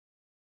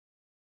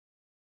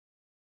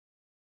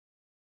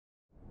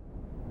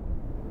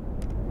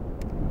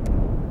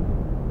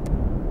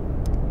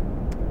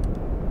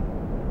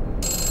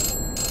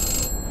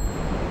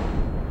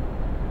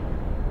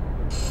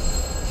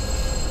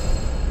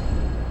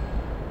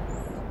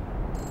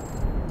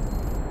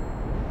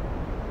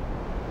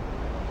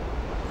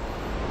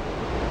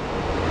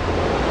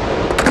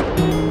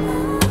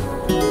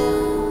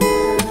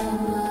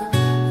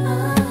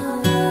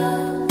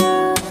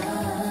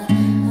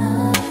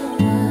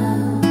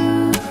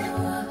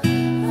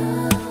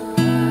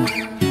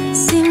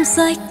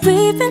like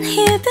we've been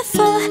here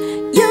before.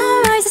 Your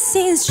eyes are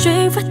seeing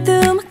straight right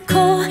through my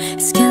core.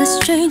 It's kinda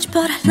strange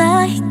but I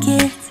like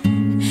it.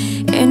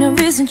 Ain't no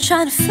reason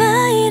trying to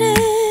fight it.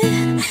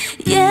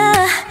 Yeah,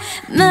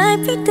 might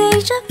be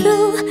deja vu.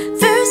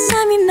 First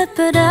time we met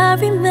but I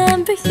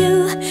remember you.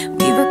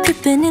 We were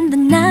creeping in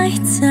the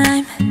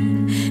nighttime,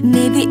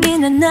 maybe in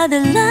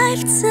another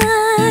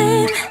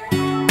lifetime.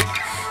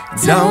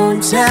 Don't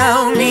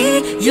tell me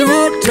you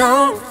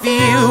don't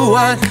feel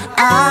what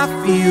I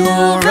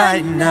feel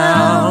right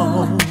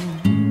now.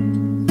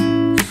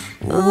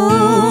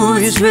 Ooh,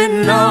 it's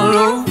written all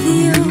over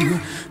you.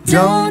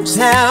 Don't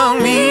tell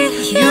me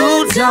you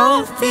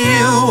don't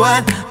feel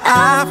what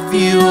I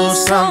feel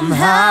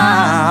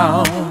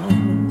somehow.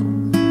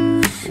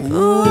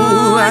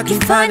 Ooh, I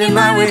keep finding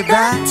my way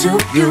back to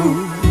you.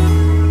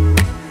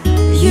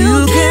 You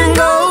can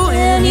go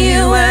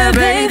anywhere,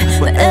 babe,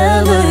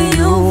 wherever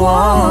you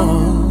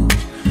want,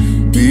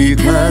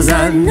 because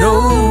I know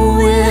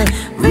we're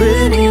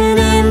written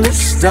in the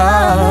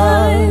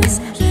stars.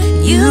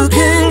 You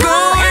can go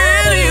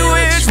any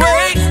which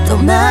way, no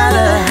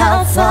matter how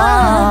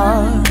far,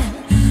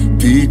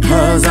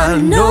 because I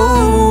know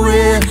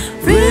we're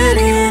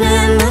written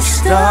in the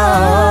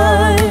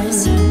stars.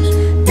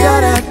 Da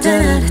da da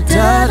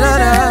da da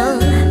da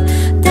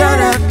da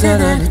da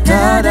da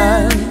da da.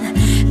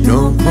 No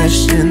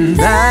question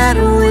that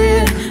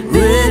we're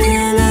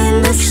written in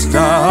the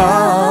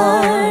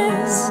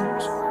stars.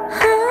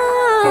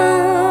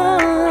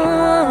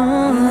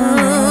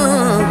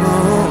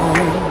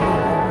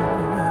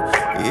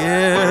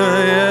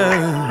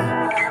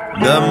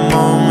 The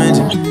moment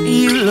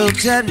you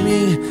looked at me,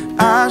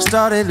 I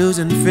started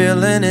losing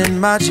feeling in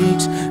my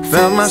cheeks.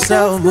 Felt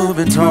myself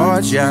moving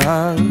towards you.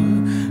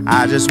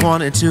 I just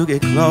wanted to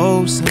get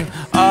closer.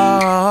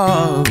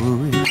 Oh,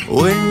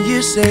 when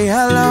you say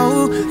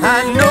hello,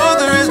 I know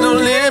there is no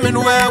limit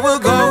where we'll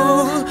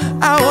go.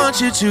 I want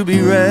you to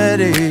be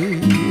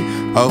ready.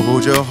 I'll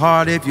hold your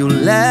heart if you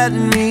let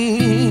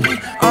me.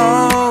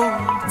 Oh,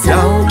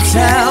 don't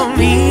tell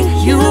me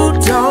you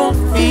don't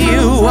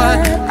feel what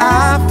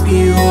I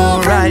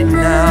feel right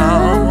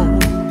now.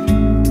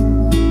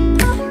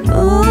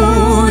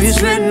 Ooh, it's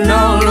written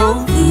all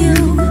over you.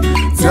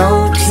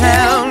 Don't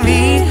tell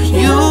me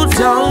you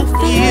don't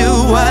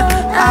feel what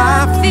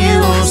I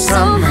feel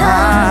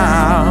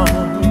somehow.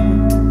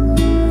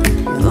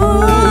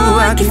 Ooh,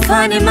 I keep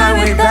finding my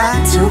way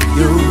back